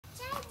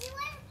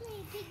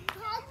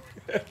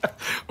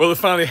Well, it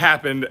finally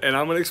happened, and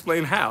I'm gonna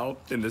explain how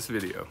in this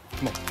video.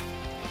 Come on.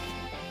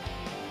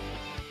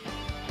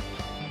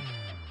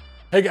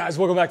 Hey guys,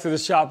 welcome back to the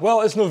shop.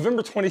 Well, it's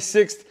November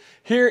 26th.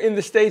 Here in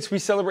the States, we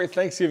celebrate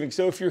Thanksgiving.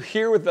 So if you're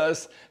here with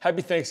us,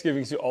 happy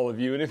Thanksgiving to all of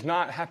you. And if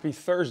not, happy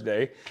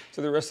Thursday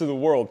to the rest of the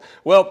world.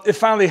 Well, it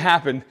finally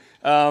happened.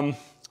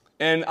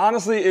 And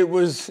honestly, it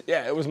was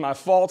my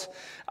fault.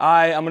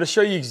 I'm gonna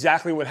show you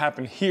exactly what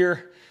happened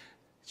here.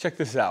 Check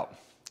this out.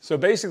 So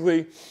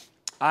basically,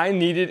 I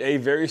needed a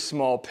very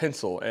small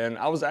pencil, and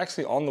I was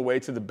actually on the way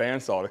to the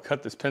bandsaw to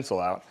cut this pencil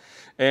out.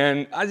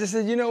 And I just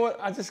said, you know what,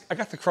 I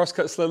got the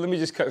crosscut sled, let me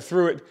just cut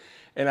through it.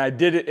 And I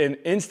did it, and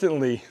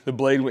instantly the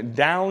blade went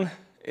down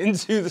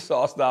into the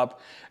Sawstop,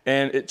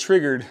 and it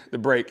triggered the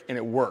brake, and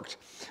it worked.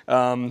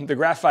 The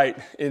graphite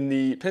in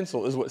the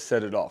pencil is what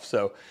set it off.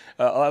 So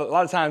a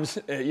lot of times,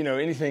 you know,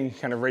 anything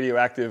kind of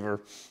radioactive,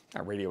 or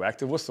not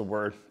radioactive, what's the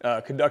word?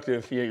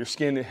 Conductive, you know, your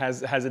skin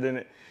has it in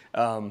it.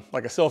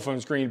 Like a cell phone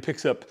screen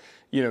picks up,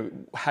 you know,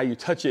 how you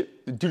touch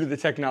it due to the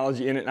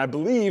technology in it. And I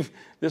believe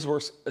this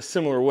works a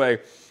similar way.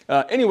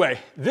 Anyway,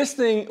 this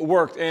thing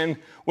worked. And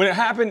when it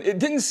happened, it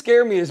didn't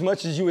scare me as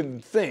much as you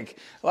would think.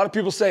 A lot of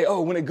people say,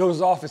 oh, when it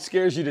goes off, it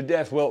scares you to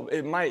death. Well,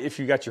 it might if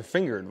you got your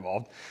finger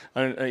involved.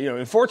 You know,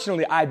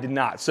 unfortunately, I did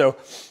not. So,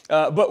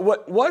 but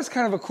what was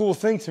kind of a cool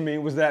thing to me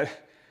was that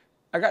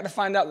I got to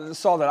find out that the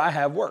saw that I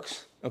have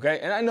works. Okay,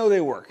 and I know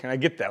they work, and I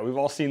get that. We've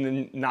all seen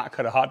them not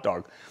cut a hot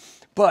dog.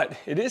 But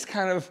it is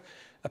kind of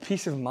a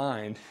peace of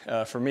mind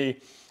for me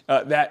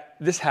that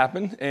this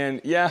happened.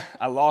 And yeah,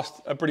 I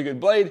lost a pretty good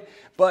blade,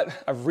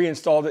 but I've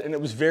reinstalled it, and it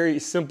was very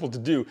simple to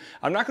do.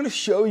 I'm not going to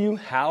show you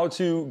how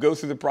to go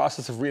through the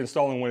process of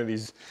reinstalling one of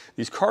these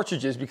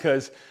cartridges,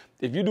 because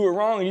if you do it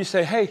wrong and you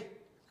say, hey,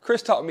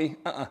 Chris taught me,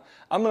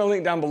 I'm going to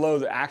link down below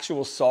the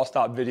actual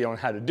Sawstop video on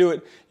how to do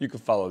it. You can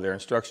follow their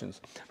instructions.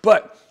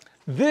 But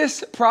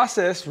this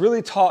process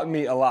really taught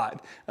me a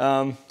lot.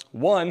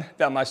 One,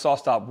 that my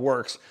Sawstop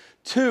works.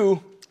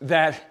 Two,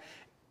 that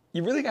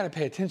you really got to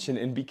pay attention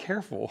and be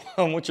careful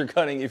on what you're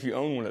cutting if you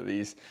own one of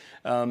these.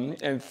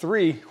 And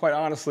three, quite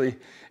honestly,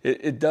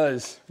 it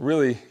does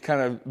really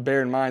kind of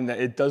bear in mind that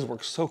it does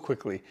work so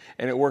quickly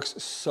and it works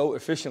so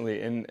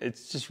efficiently, and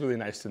it's just really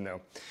nice to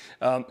know.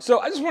 So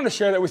I just wanted to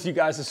share that with you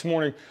guys this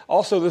morning.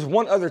 Also, there's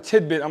one other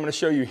tidbit I'm going to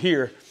show you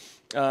here.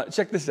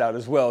 Check this out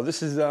as well.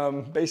 This is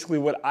basically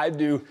what I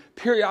do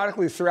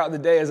periodically throughout the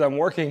day as I'm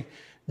working,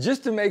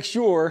 just to make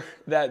sure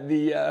that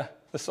the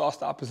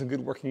Sawstop is in good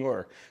working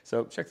order.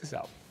 So check this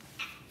out.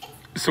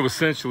 So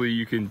essentially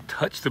you can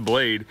touch the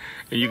blade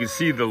and you can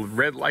see the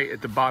red light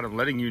at the bottom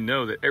letting you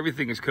know that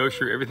everything is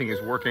kosher, everything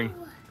is working.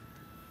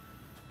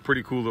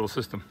 Pretty cool little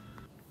system.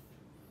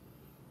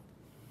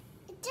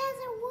 It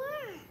doesn't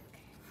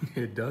work.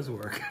 It does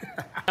work.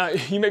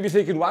 You may be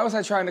thinking, why was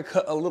I trying to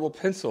cut a little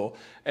pencil?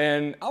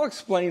 And I'll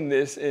explain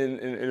this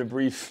in a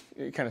brief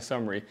kind of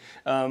summary.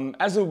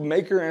 As a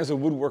maker and as a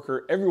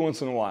woodworker, every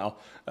once in a while,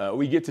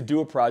 we get to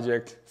do a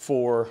project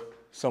for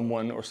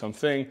someone or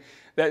something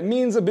that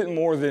means a bit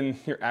more than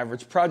your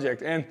average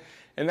project. And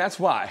that's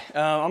why.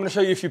 I'm gonna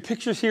show you a few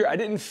pictures here. I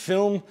didn't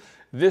film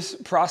this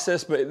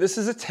process, but this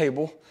is a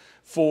table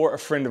for a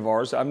friend of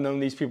ours. I've known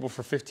these people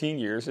for 15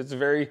 years. It's a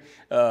very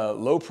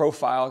low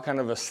profile, kind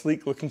of a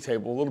sleek looking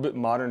table, a little bit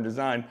modern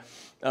design.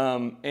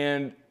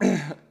 And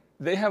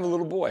they have a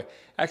little boy.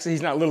 Actually,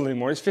 he's not little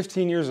anymore. He's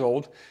 15 years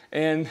old.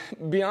 And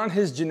beyond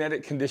his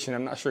genetic condition,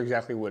 I'm not sure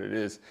exactly what it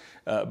is,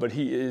 but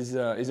he is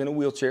he's in a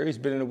wheelchair. He's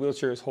been in a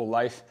wheelchair his whole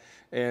life.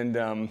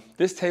 And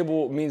this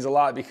table means a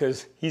lot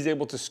because he's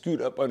able to scoot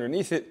up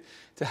underneath it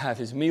to have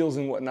his meals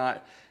and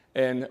whatnot.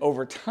 And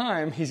over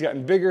time, he's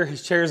gotten bigger.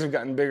 His chairs have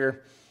gotten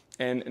bigger.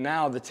 And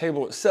now the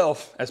table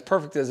itself, as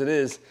perfect as it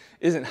is,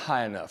 isn't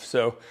high enough.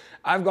 So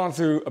I've gone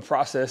through a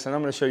process, and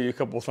I'm going to show you a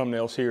couple of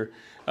thumbnails here,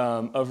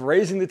 of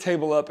raising the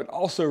table up and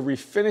also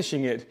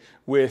refinishing it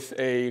with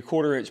a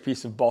 1/4-inch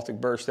piece of Baltic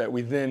birch that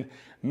we then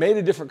made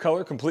a different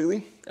color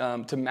completely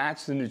to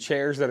match the new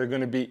chairs that are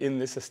going to be in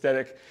this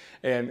aesthetic.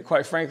 And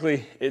quite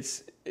frankly,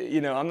 it's,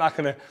 you know, I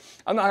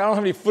don't have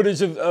any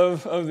footage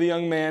of the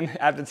young man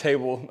at the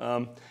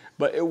table,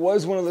 but it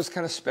was one of those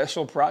kind of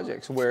special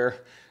projects where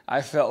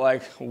I felt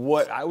like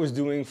what I was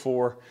doing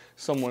for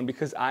someone,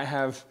 because I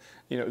have,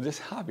 you know, this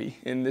hobby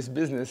in this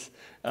business,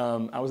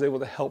 I was able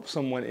to help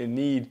someone in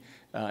need,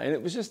 and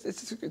it was just,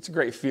 it's a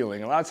great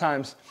feeling. A lot of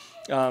times,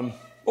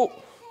 oh,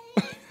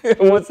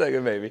 1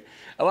 second, baby.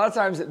 A lot of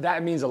times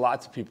that means a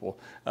lot to people.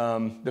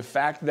 The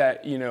fact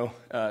that, you know,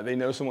 they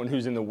know someone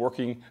who's in the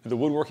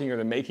woodworking or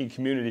the making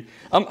community.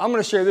 I'm going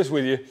to share this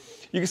with you.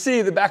 You can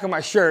see the back of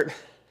my shirt.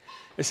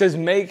 It says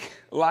make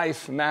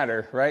life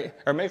matter, right?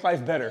 Or make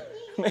life better.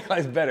 Make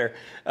life better.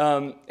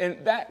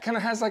 And that kind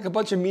of has like a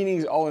bunch of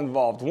meanings all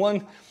involved.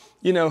 One,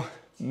 you know,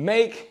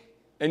 make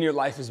and your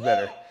life is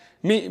better.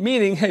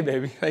 Meaning, hey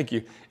baby, thank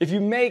you. If you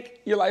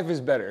make, your life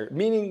is better.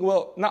 Meaning,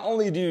 well, not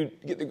only do you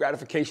get the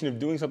gratification of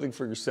doing something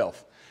for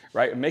yourself,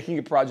 right? Making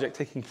a project,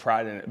 taking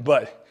pride in it,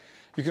 but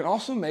you can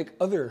also make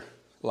others'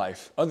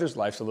 lives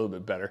a little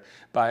bit better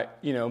by,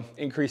 you know,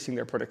 increasing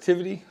their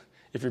productivity,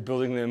 If you're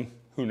building them,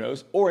 who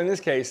knows? Or in this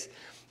case,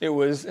 it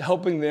was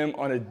helping them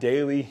on a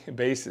daily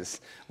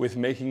basis with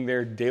making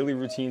their daily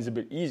routines a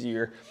bit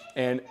easier,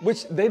 and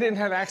which they didn't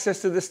have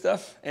access to this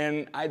stuff,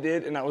 and I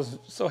did, and I was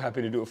so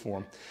happy to do it for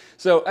them.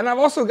 So, and I've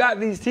also got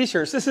these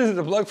t-shirts. This isn't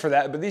a plug for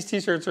that, but these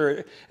t-shirts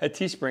are at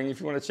Teespring if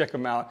you want to check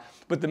them out.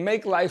 But the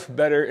Make Life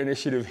Better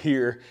initiative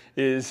here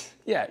is,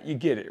 yeah, you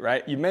get it,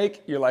 right? You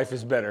make, your life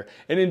is better.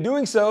 And in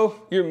doing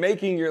so, you're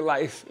making your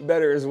life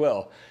better as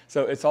well.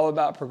 So it's all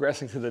about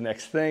progressing to the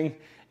next thing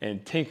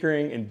and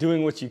tinkering and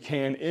doing what you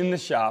can in the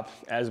shop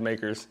as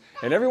makers.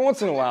 And every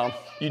once in a while,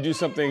 you do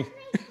something,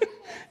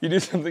 you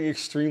do something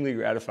extremely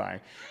gratifying.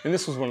 And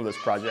this was one of those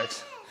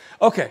projects.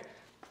 Okay,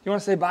 you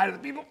wanna say bye to the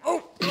people?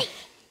 Oh.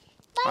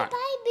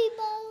 Bye-bye,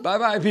 people.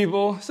 Bye-bye,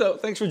 people. So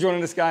thanks for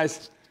joining us,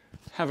 guys.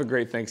 Have a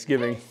great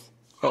Thanksgiving.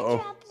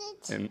 Uh-oh.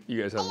 And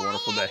you guys have a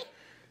wonderful day.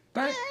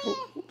 Bye.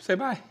 Oh, say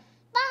bye.